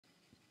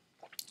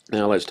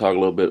Now let's talk a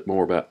little bit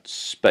more about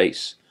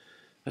space,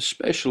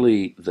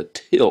 especially the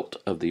tilt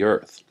of the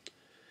Earth.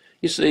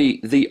 You see,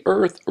 the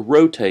Earth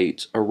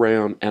rotates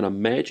around an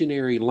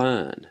imaginary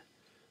line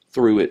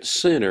through its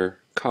center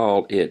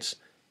called its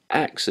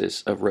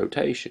axis of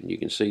rotation. You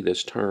can see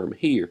this term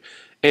here.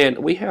 And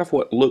we have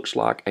what looks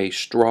like a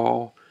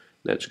straw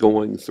that's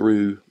going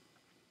through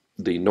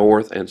the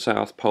north and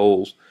south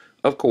poles.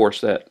 Of course,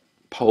 that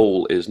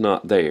pole is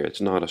not there.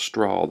 It's not a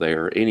straw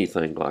there or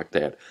anything like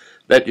that.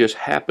 That just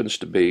happens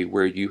to be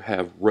where you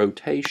have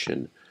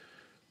rotation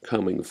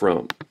coming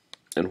from.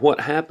 And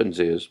what happens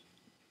is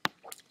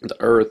the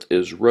Earth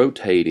is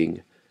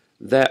rotating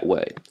that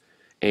way.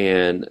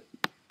 And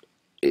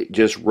it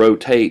just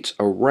rotates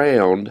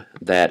around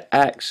that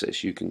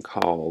axis. You can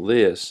call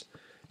this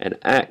an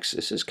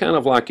axis. It's kind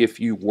of like if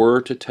you were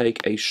to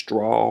take a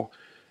straw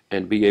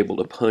and be able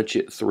to punch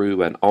it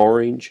through an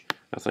orange.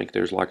 I think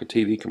there's like a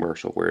TV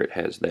commercial where it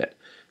has that.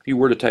 If you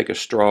were to take a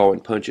straw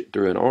and punch it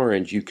through an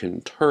orange, you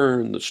can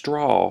turn the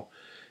straw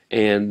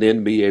and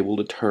then be able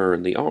to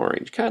turn the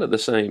orange. Kind of the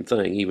same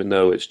thing, even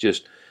though it's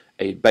just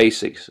a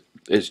basic,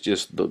 it's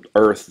just the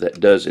Earth that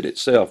does it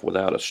itself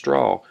without a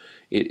straw.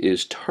 It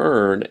is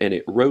turned and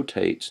it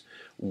rotates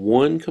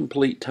one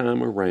complete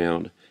time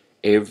around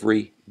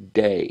every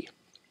day.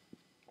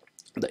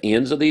 The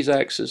ends of these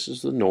axes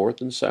is the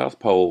North and South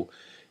Pole,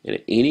 and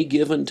at any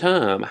given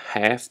time,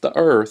 half the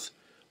Earth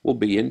will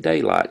be in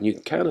daylight. And you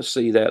can kind of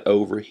see that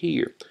over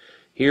here.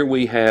 Here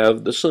we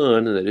have the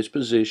sun that is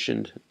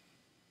positioned,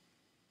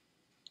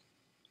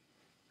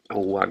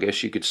 oh, I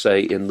guess you could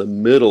say in the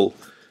middle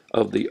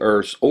of the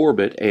Earth's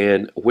orbit,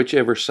 and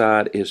whichever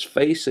side is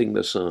facing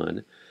the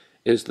sun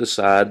is the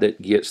side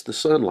that gets the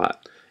sunlight.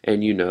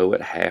 And you know,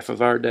 at half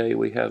of our day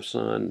we have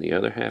sun, the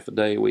other half of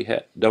the day we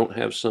don't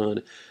have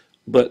sun,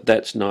 but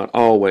that's not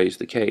always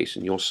the case,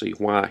 and you'll see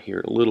why here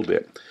in a little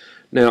bit.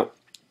 Now,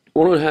 I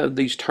want to have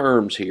these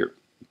terms here.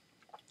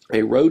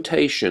 A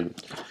rotation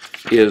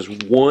is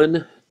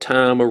one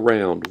time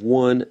around,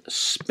 one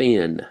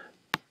spin,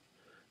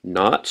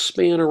 not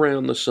spin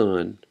around the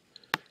sun,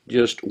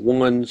 just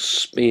one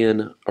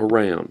spin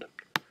around,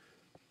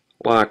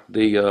 like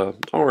the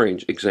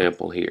orange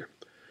example here.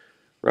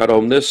 Right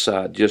on this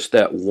side, just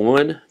that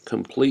one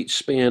complete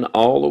spin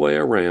all the way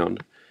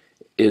around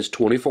is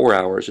 24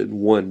 hours in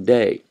one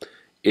day.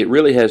 It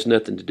really has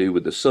nothing to do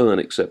with the sun,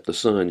 except the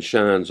sun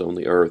shines on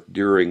the Earth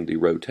during the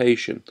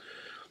rotation.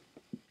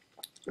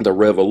 The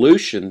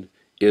revolution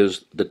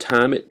is the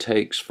time it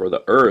takes for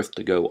the Earth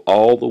to go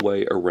all the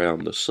way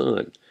around the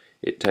sun.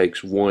 It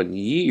takes 1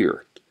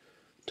 year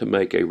to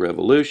make a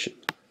revolution.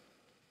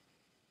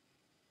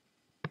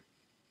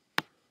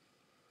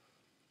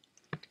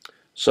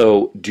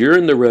 So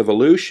during the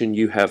revolution,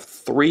 you have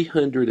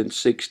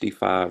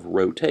 365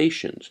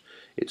 rotations.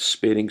 It's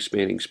spinning,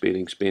 spinning,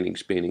 spinning, spinning,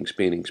 spinning,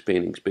 spinning,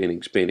 spinning,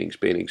 spinning, spinning,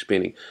 spinning,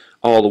 spinning,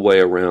 all the way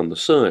around the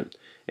sun.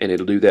 And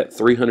it'll do that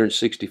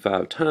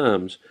 365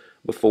 times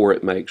before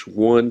it makes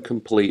one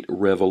complete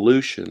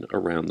revolution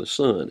around the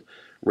sun.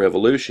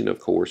 Revolution, of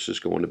course, is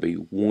going to be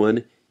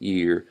 1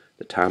 year,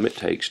 the time it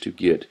takes to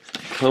get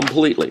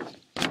completely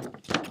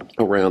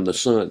around the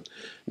sun.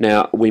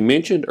 Now, we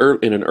mentioned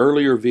in an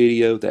earlier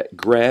video that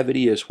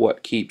gravity is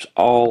what keeps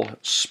all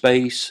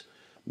space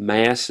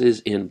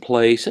masses in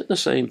place, and the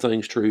same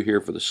thing's true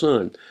here for the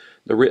sun.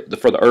 For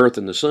the Earth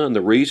and the sun,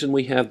 the reason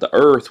we have the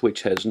Earth,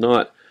 which has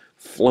not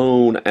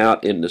flown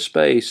out into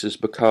space, is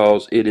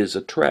because it is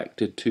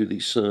attracted to the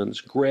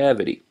sun's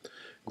gravity,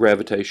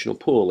 gravitational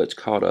pull. It's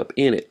caught up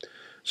in it.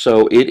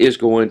 So it is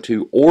going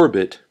to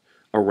orbit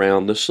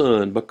around the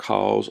sun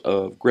because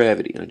of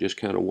gravity. I just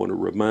kind of want to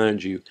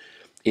remind you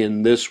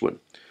in this one.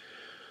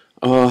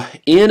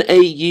 In a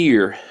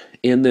year,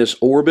 in this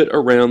orbit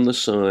around the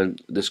sun,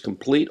 this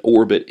complete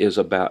orbit is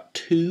about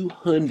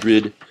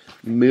 200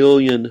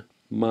 million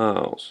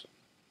miles.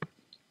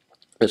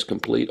 This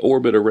complete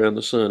orbit around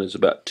the sun is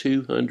about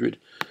 200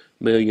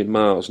 million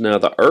miles. Now,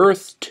 the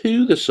Earth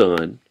to the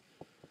sun,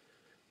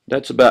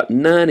 that's about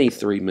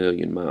 93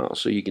 million miles.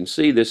 So you can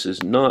see this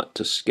is not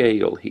to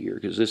scale here,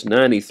 because this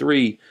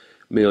 93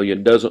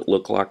 million doesn't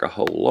look like a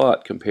whole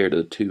lot compared to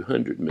the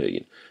 200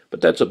 million. But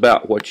that's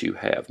about what you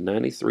have,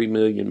 93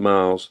 million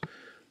miles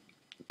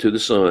to the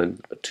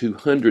sun,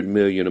 200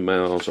 million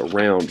miles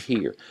around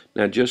here.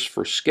 Now, just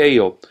for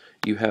scale,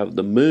 you have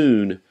the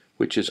moon,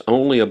 which is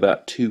only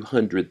about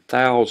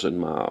 200,000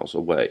 miles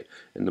away.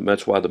 And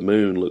that's why the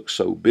moon looks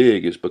so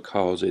big, is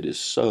because it is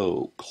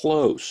so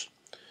close.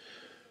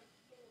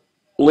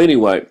 Well,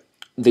 anyway,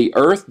 the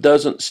Earth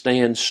doesn't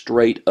stand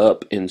straight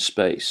up in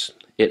space.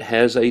 It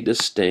has a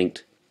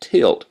distinct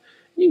tilt.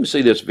 You can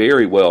see this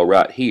very well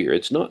right here.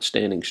 It's not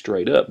standing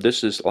straight up.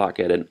 This is like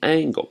at an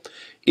angle.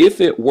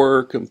 If it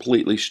were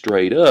completely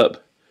straight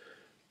up,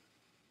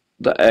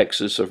 the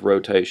axis of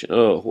rotation,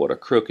 oh, what a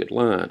crooked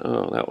line.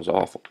 Oh, that was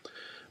awful.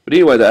 But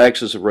anyway, the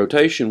axis of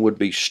rotation would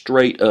be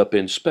straight up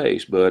in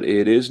space, but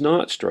it is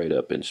not straight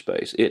up in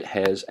space. It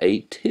has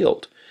a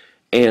tilt,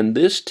 and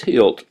this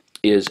tilt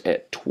is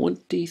at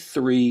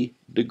 23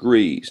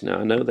 degrees. Now,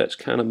 I know that's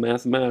kind of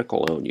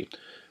mathematical on you,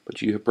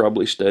 but you have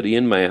probably studied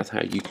in math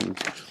how you can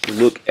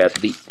look at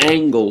the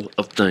angle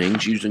of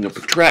things using a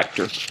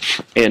protractor.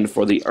 And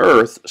for the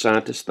Earth,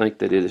 scientists think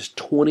that it is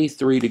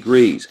 23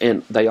 degrees.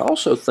 And they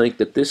also think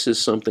that this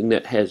is something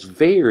that has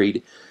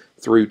varied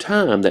through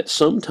time, that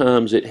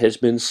sometimes it has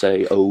been,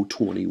 say,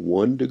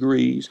 21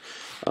 degrees.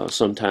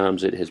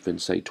 Sometimes it has been,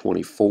 say,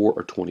 24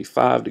 or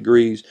 25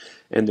 degrees.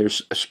 And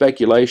there's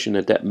speculation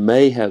that that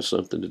may have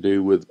something to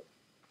do with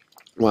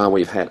why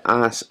we've had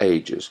ice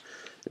ages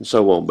and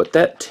so on. But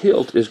that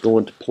tilt is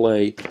going to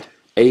play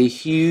a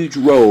huge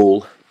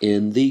role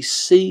in the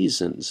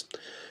seasons.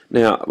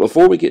 Now,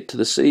 before we get to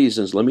the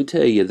seasons, let me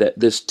tell you that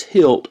this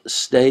tilt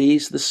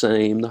stays the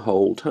same the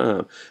whole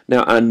time.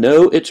 Now, I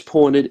know it's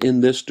pointed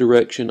in this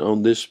direction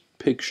on this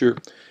picture,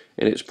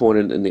 and it's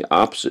pointed in the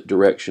opposite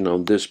direction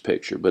on this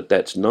picture, but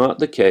that's not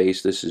the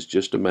case. This is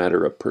just a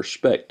matter of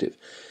perspective.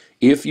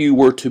 If you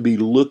were to be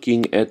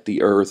looking at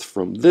the Earth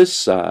from this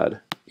side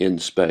in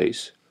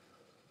space,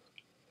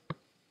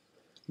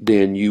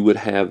 then you would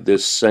have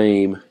this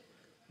same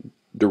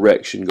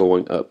direction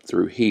going up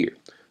through here.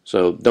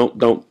 So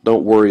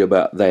don't worry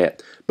about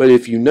that. But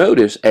if you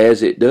notice,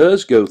 as it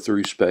does go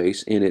through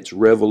space in its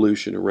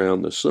revolution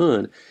around the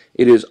sun,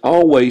 it is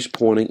always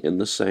pointing in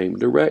the same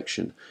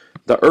direction.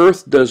 The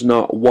Earth does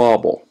not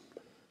wobble,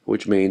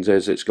 which means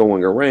as it's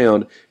going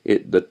around,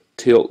 the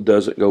tilt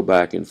doesn't go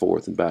back and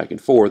forth and back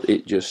and forth.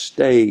 It just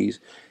stays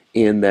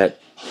in that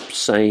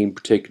same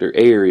particular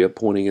area,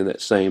 pointing in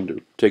that same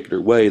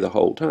particular way the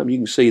whole time. You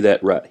can see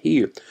that right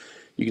here.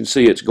 You can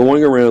see it's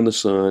going around the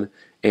sun,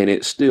 and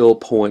it still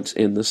points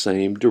in the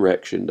same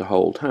direction the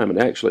whole time.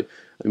 And actually,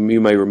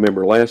 you may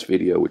remember last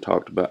video we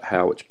talked about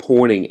how it's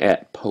pointing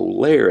at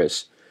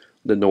Polaris,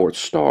 the North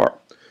Star.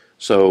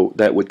 So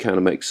that would kind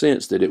of make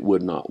sense that it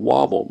would not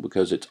wobble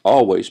because it's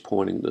always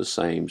pointing to the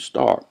same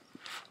star.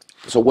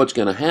 So what's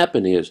going to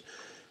happen is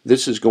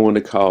this is going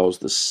to cause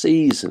the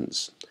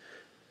seasons.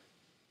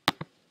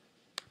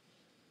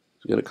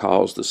 It's going to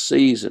cause the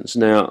seasons.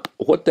 Now,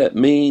 what that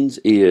means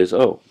is,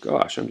 oh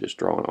gosh, I'm just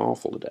drawing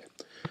awful today.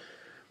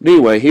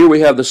 Anyway, here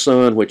we have the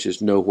sun, which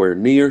is nowhere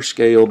near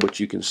scale, but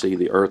you can see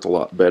the Earth a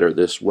lot better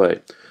this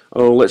way.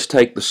 Oh, let's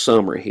take the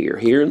summer here.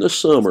 Here in the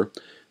summer,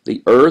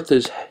 the Earth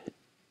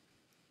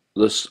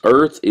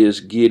is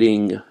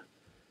getting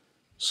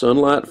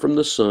sunlight from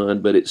the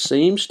sun, but it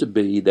seems to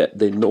be that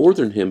the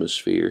northern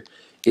hemisphere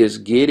is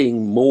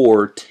getting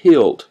more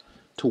tilt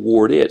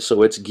toward it,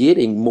 so it's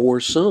getting more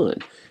sun.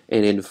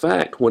 And in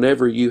fact,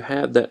 whenever you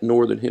have that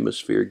northern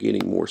hemisphere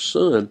getting more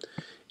sun,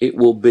 it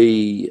will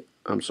be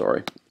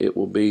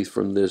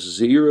from this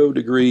 0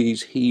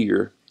 degrees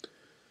here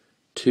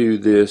to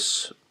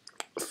this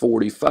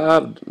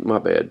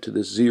to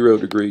this 0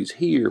 degrees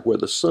here where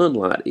the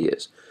sunlight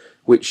is,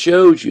 which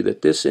shows you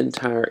that this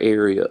entire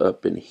area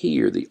up in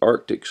here, the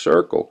Arctic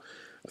Circle,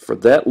 for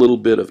that little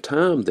bit of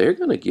time, they're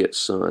going to get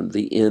sun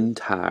the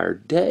entire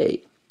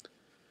day.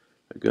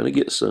 They're going to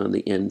get sun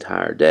the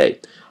entire day.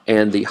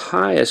 And the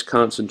highest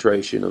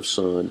concentration of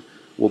sun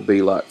will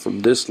be like from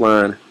this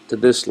line to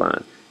this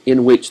line,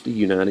 in which the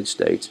United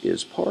States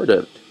is part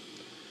of it.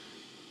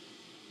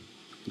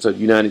 So the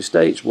United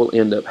States will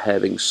end up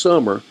having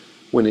summer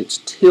when it's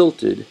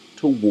tilted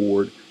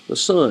toward the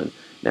sun.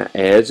 Now,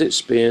 as it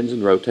spins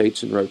and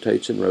rotates and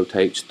rotates and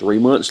rotates, 3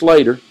 months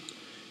later,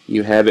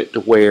 you have it to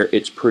where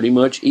it's pretty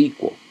much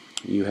equal.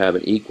 You have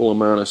an equal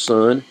amount of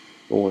sun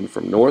going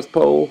from North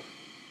Pole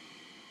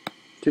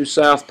to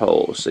South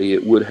Pole. See,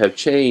 it would have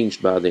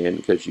changed by then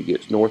because you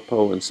get North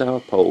Pole and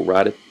South Pole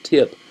right at the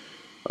tip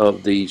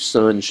of the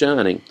sun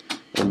shining.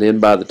 And then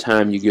by the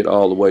time you get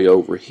all the way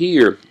over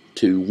here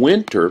to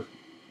winter,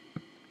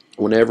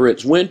 whenever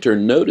it's winter,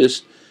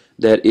 notice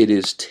that it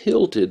is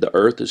tilted, the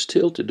Earth is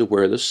tilted to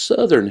where the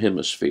southern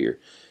hemisphere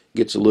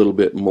gets a little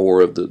bit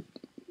more of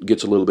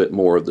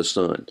the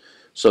sun.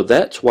 So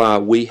that's why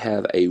we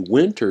have a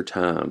winter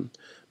time,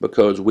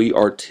 because we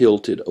are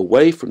tilted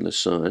away from the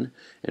sun,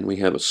 and we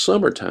have a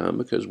summertime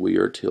because we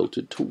are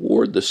tilted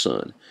toward the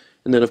sun.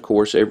 And then of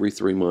course every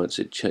 3 months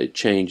it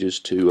changes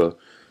to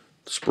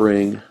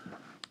spring,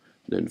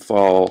 then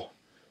fall,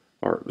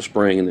 or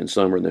spring and then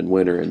summer and then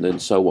winter and then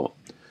so on.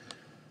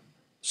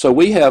 So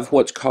we have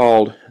what's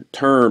called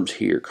terms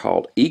here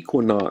called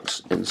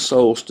equinox and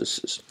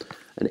solstices.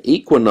 An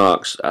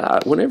equinox,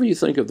 whenever you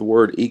think of the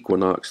word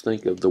equinox,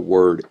 think of the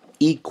word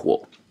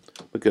equal,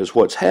 because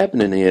what's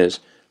happening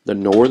is the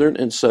northern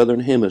and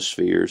southern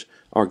hemispheres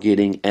are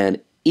getting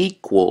an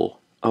equal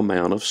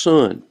amount of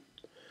sun.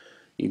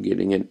 You're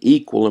getting an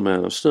equal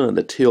amount of sun.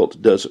 The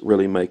tilt doesn't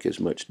really make as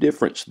much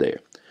difference there.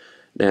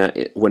 Now,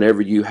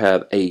 whenever you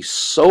have a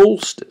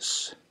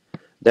solstice,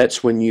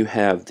 that's when you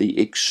have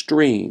the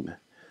extreme.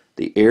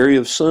 The area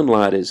of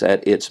sunlight is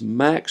at its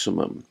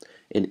maximum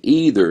in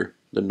either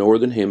the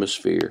northern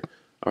hemisphere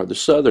or the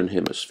southern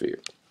hemisphere.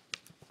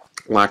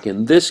 Like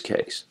in this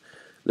case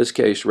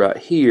right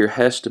here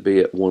has to be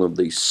at one of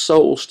the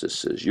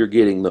solstices. You're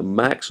getting the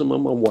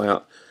maximum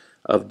amount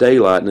of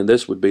daylight, and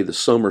this would be the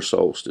summer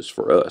solstice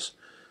for us.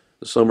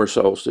 The summer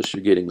solstice,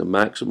 you're getting the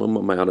maximum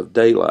amount of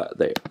daylight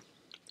there.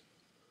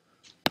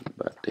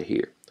 Back to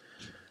here.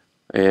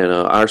 And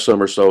our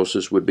summer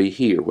solstice would be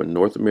here when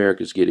North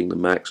America is getting the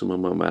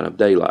maximum amount of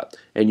daylight.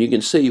 And you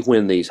can see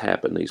when these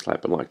happen. These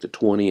happen like the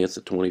 20th,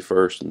 the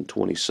 21st, and the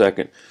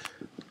 22nd,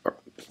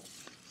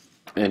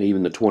 and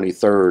even the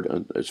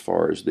 23rd as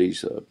far as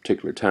these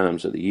particular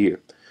times of the year.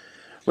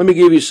 Let me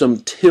give you some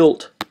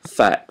tilt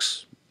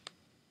facts.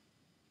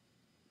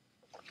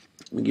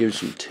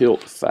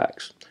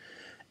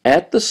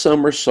 At the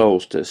summer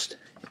solstice,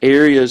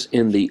 areas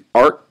in the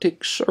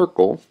Arctic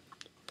Circle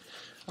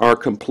are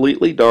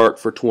completely dark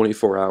for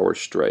 24 hours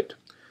straight.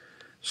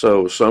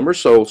 So summer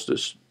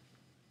solstice,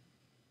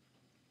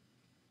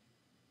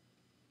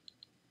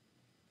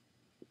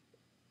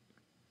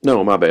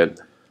 no, my bad.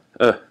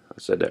 I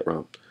said that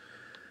wrong.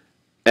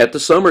 At the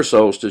summer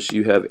solstice,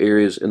 you have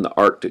areas in the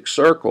Arctic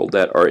Circle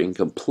that are in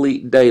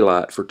complete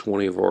daylight for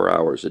 24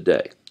 hours a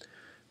day,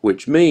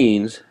 which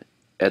means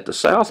at the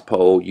South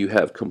Pole, you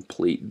have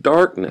complete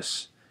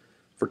darkness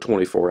for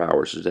 24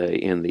 hours a day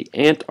in the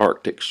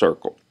Antarctic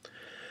Circle.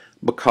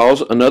 Because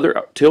another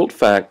tilt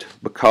fact,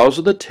 because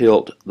of the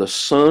tilt, the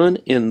sun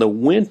in the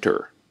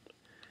winter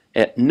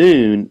at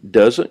noon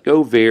doesn't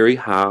go very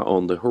high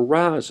on the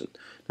horizon.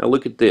 Now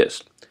look at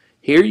this.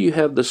 Here you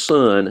have the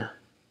sun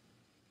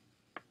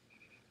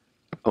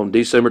on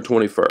December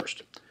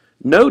 21st.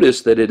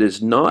 Notice that it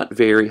is not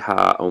very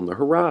high on the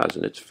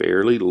horizon. It's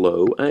fairly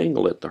low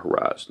angle at the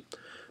horizon.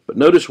 But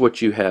notice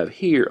what you have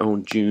here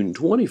on June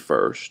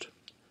 21st.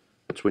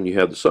 That's when you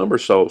have the summer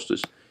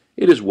solstice.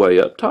 It is way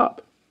up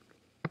top.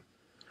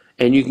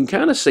 And you can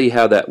kind of see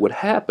how that would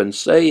happen.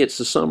 Say it's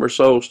the summer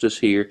solstice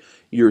here.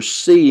 You're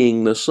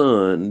seeing the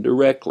sun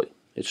directly.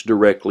 It's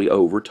directly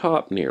over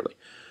top nearly.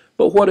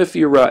 But what if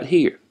you're right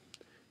here?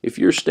 If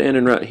you're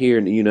standing right here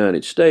in the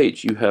United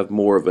States, you have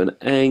more of an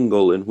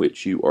angle in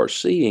which you are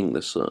seeing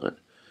the sun.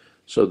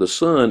 So the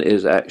sun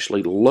is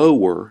actually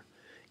lower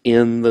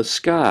in the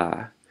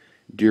sky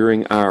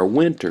during our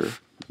winter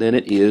than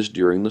it is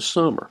during the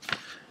summer.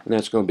 And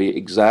that's going to be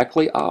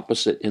exactly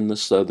opposite in the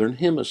southern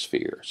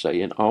hemisphere. Say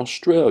in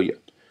Australia,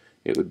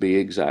 it would be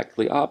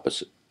exactly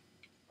opposite.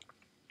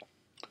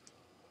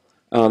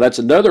 That's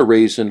another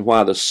reason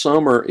why the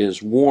summer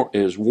is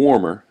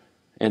warmer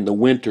and the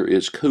winter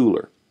is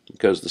cooler,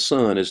 because the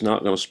sun is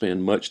not going to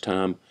spend much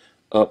time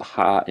up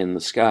high in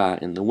the sky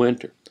in the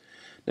winter.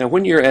 Now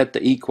when you're at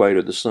the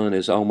equator, the sun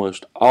is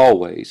almost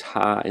always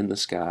high in the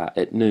sky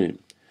at noon.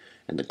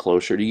 And the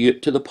closer you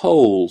get to the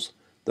poles,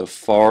 the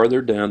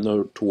farther down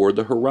toward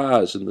the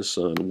horizon the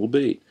sun will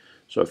be.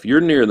 So if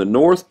you're near the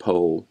North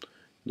Pole,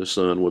 the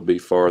sun would be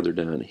farther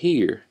down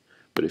here.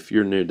 But if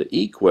you're near the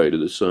equator,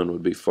 the sun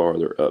would be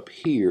farther up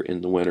here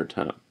in the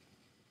wintertime.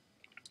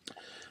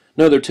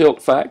 Another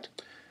tilt fact,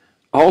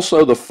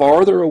 also the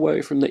farther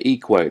away from the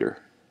equator,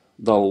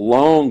 the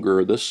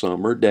longer the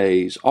summer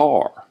days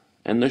are,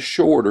 and the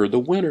shorter the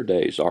winter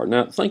days are.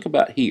 Now think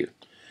about here.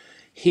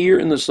 Here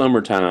in the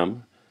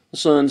summertime, the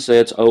sun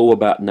sets,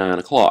 about 9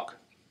 o'clock.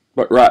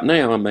 But right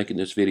now, I'm making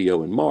this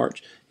video in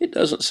March, it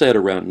doesn't set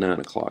around 9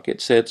 o'clock. It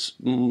sets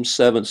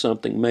 7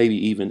 something, maybe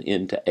even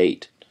into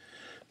 8.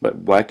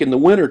 But back in the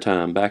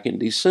wintertime, back in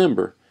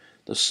December,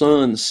 the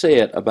sun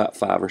set about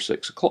 5 or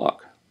 6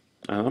 o'clock.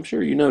 I'm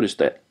sure you noticed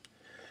that.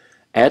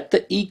 At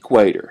the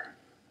equator,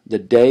 the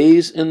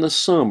days in the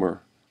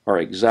summer are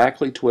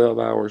exactly 12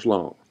 hours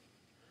long.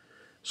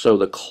 So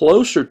the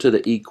closer to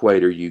the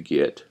equator you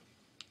get,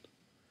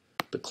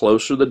 the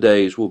closer the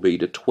days will be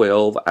to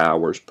 12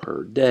 hours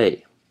per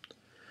day.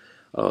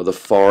 The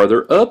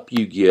farther up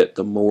you get,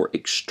 the more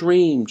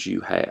extremes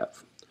you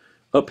have.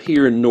 Up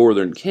here in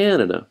northern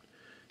Canada,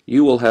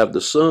 you will have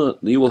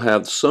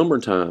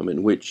summertime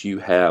in which you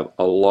have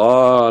a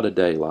lot of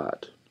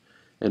daylight,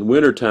 and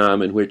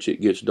wintertime in which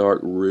it gets dark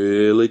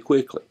really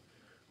quickly,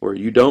 where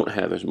you don't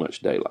have as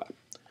much daylight.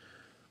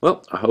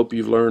 Well, I hope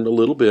you've learned a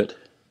little bit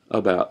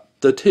about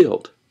the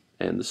tilt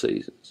and the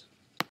seasons.